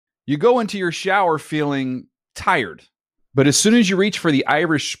You go into your shower feeling tired, but as soon as you reach for the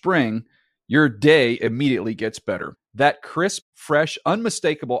Irish Spring, your day immediately gets better. That crisp, fresh,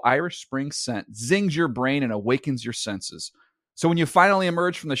 unmistakable Irish Spring scent zings your brain and awakens your senses. So when you finally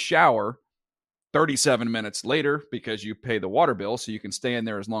emerge from the shower 37 minutes later, because you pay the water bill so you can stay in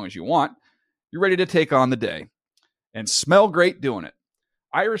there as long as you want, you're ready to take on the day and smell great doing it.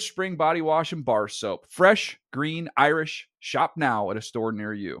 Irish Spring Body Wash and Bar Soap. Fresh, green, Irish. Shop now at a store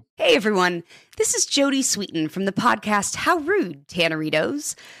near you. Hey, everyone. This is Jody Sweeten from the podcast How Rude,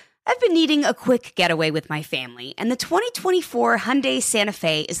 Tanneritos. I've been needing a quick getaway with my family, and the 2024 Hyundai Santa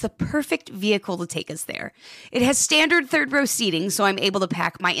Fe is the perfect vehicle to take us there. It has standard third-row seating, so I'm able to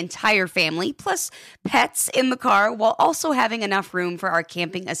pack my entire family, plus pets, in the car, while also having enough room for our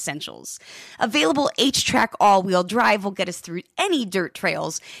camping essentials. Available H-Track all-wheel drive will get us through any dirt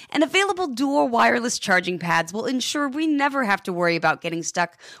trails, and available dual wireless charging pads will ensure we never have to worry about getting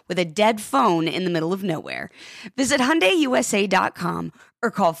stuck with a dead phone in the middle of nowhere. Visit HyundaiUSA.com or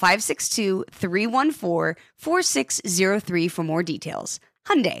call 562-314-4603 for more details.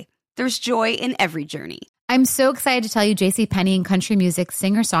 Hyundai, there's joy in every journey. I'm so excited to tell you JCPenney and country music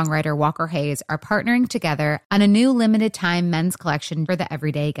singer-songwriter Walker Hayes are partnering together on a new limited-time men's collection for the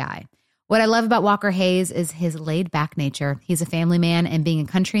everyday guy. What I love about Walker Hayes is his laid-back nature. He's a family man, and being a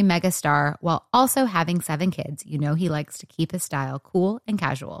country megastar while also having 7 kids, you know he likes to keep his style cool and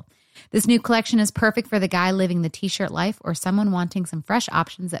casual. This new collection is perfect for the guy living the t-shirt life or someone wanting some fresh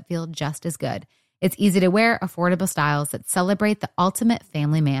options that feel just as good. It's easy to wear, affordable styles that celebrate the ultimate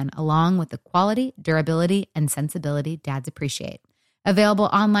family man, along with the quality, durability, and sensibility dads appreciate. Available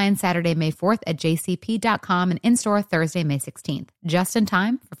online Saturday, May 4th at jcp.com and in-store Thursday, May 16th, just in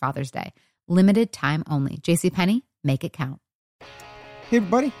time for Father's Day. Limited time only. JCPenney, make it count. Hey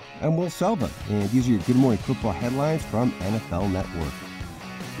everybody, I'm Will Selva, and these are your Good Morning Football headlines from NFL Network.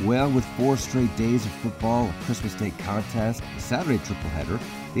 Well, with 4 straight days of football, a Christmas Day contest, a Saturday tripleheader,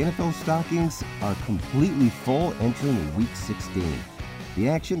 the NFL stockings are completely full entering Week 16. The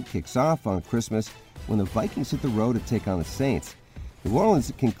action kicks off on Christmas when the Vikings hit the road to take on the Saints. New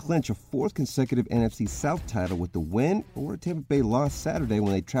Orleans can clinch a 4th consecutive NFC South title with the win, or Tampa Bay lost Saturday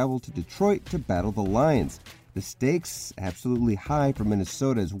when they traveled to Detroit to battle the Lions. The stakes absolutely high for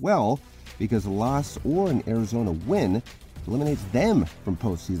Minnesota as well, because a loss or an Arizona win eliminates them from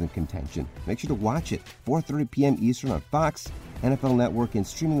postseason contention. Make sure to watch it, 4:30 p.m. Eastern on Fox, NFL Network, and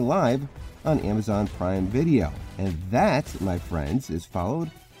streaming live on Amazon Prime Video. And that, my friends, is followed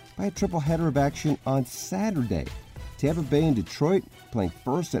by a triple header of action on Saturday. Tampa Bay and Detroit playing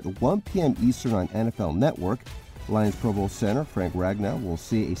first at 1 p.m. Eastern on NFL Network. Lions Pro Bowl center Frank Ragnow will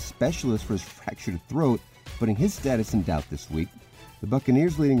see a specialist for his fractured throat, putting his status in doubt this week. The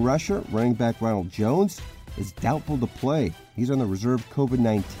Buccaneers' leading rusher, running back Ronald Jones, is doubtful to play. He's on the reserve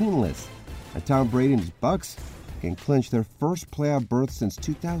COVID-19 list. And Tom Brady and his Bucs can clinch their first playoff berth since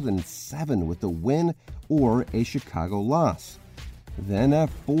 2007 with a win or a Chicago loss. Then at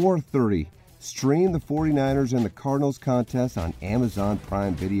 4:30, stream the 49ers and the Cardinals contest on Amazon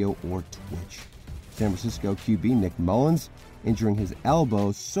Prime Video or Twitch. San Francisco QB Nick Mullins injuring his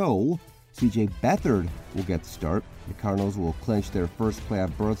elbow, so C.J. Beathard will get the start. The Cardinals will clinch their first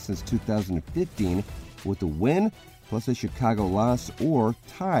playoff berth since 2015 with a win plus a Chicago loss or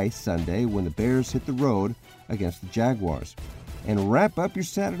tie Sunday when the Bears hit the road against the Jaguars. And wrap up your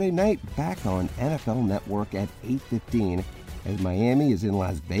Saturday night back on NFL Network at 8:15 as Miami is in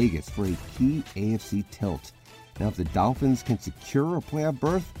Las Vegas for a key AFC tilt. Now, if the Dolphins can secure a playoff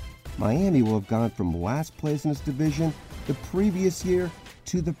berth, Miami will have gone from last place in its division the previous year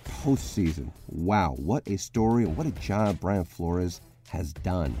to the postseason. Wow, what a story and what a job Brian Flores has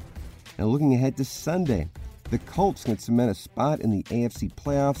done. Now, looking ahead to Sunday, the Colts can cement a spot in the AFC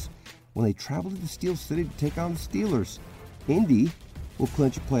playoffs when they travel to the Steel City to take on the Steelers. Indy will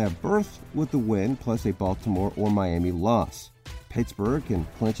clinch a playoff berth with the win plus a Baltimore or Miami loss. Pittsburgh can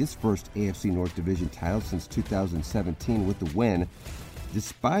clinch its first AFC North Division title since 2017 with the win.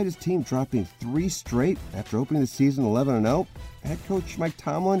 Despite his team dropping 3 straight after opening the season 11-0, head coach Mike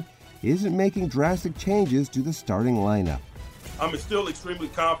Tomlin isn't making drastic changes to the starting lineup. I'm still extremely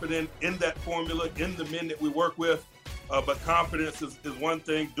confident in that formula, in the men that we work with, but confidence is one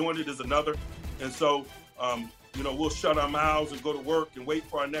thing, doing it is another. And so, we'll shut our mouths and go to work and wait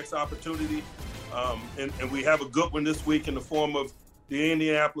for our next opportunity. And we have a good one this week in the form of the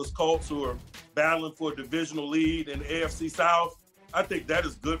Indianapolis Colts, who are battling for a divisional lead in the AFC South. I think that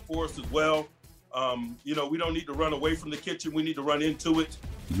is good for us as well. We don't need to run away from the kitchen. We need to run into it.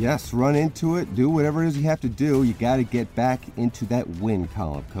 Yes, run into it. Do whatever it is you have to do. You got to get back into that win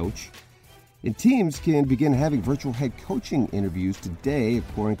column, Coach. And teams can begin having virtual head coaching interviews today,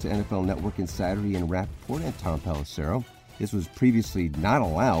 according to NFL Network insider Ian Rappaport and Tom Pelissero. This was previously not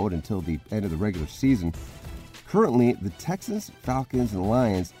allowed until the end of the regular season. Currently, the Texans, Falcons, and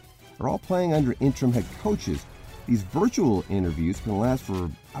Lions are all playing under interim head coaches. These virtual interviews can last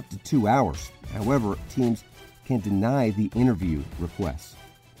for up to 2 hours. However, teams can deny the interview requests.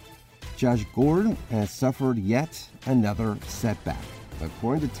 Josh Gordon has suffered yet another setback.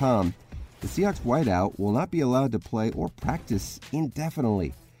 According to Tom, the Seahawks wideout will not be allowed to play or practice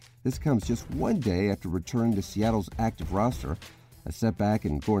indefinitely. This comes just one day after returning to Seattle's active roster. A setback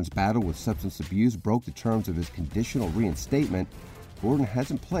in Gordon's battle with substance abuse broke the terms of his conditional reinstatement. Gordon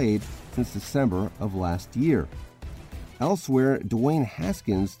hasn't played since December of last year. Elsewhere, Dwayne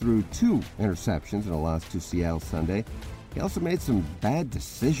Haskins threw 2 interceptions in a loss to Seattle Sunday. He also made some bad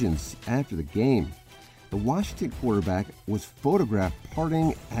decisions after the game. The Washington quarterback was photographed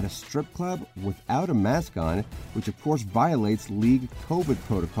partying at a strip club without a mask on, which of course violates league COVID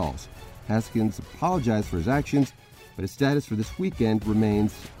protocols. Haskins apologized for his actions, but his status for this weekend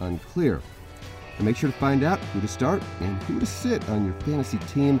remains unclear. And make sure to find out who to start and who to sit on your fantasy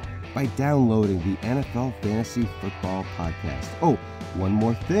team by downloading the NFL Fantasy Football Podcast. Oh, one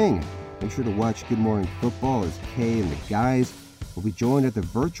more thing. Make sure to watch Good Morning Football as Kay and the guys will be joined at the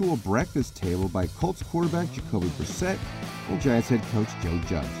virtual breakfast table by Colts quarterback Jacoby Brissett and Giants head coach Joe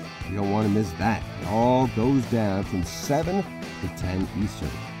Judge. You don't want to miss that. It all goes down from 7 to 10 Eastern.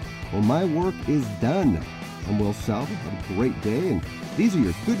 Well, my work is done. I'm Will Selva. Have a great day, and these are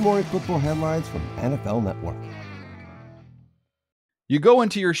your Good Morning Football headlines from NFL Network. You go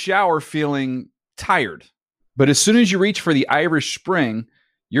into your shower feeling tired, but as soon as you reach for the Irish Spring,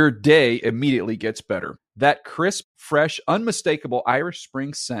 your day immediately gets better. That crisp, fresh, unmistakable Irish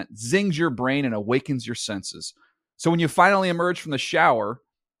Spring scent zings your brain and awakens your senses. So when you finally emerge from the shower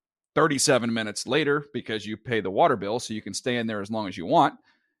 37 minutes later, because you pay the water bill so you can stay in there as long as you want,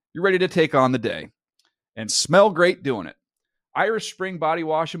 you're ready to take on the day and smell great doing it. Irish Spring Body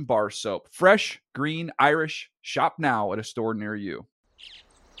Wash and Bar Soap. Fresh, green, Irish. Shop now at a store near you.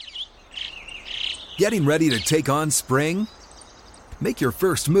 Getting ready to take on spring? Make your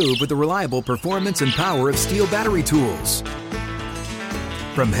first move with the reliable performance and power of Steel battery tools.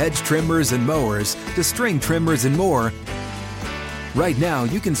 From hedge trimmers and mowers to string trimmers and more, right now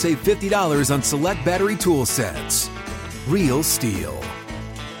you can save $50 on select battery tool sets. Real Steel.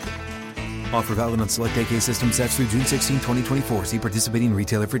 Offer valid on select AK system sets through June 16, 2024. See participating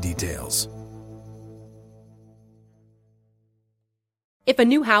retailer for details. If a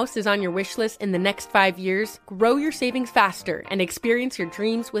new house is on your wish list in the next 5 years, grow your savings faster and experience your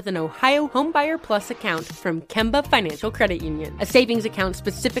dreams with an Ohio Homebuyer Plus account from Kemba Financial Credit Union. A savings account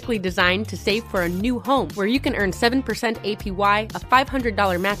specifically designed to save for a new home, where you can earn 7% APY, a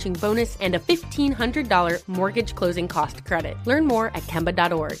 $500 matching bonus, and a $1,500 mortgage closing cost credit. Learn more at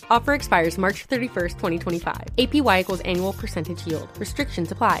Kemba.org. Offer expires March 31st, 2025. APY equals annual percentage yield.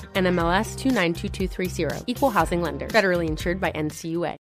 Restrictions apply. NMLS 292230. Equal housing lender. Federally insured by NCUA.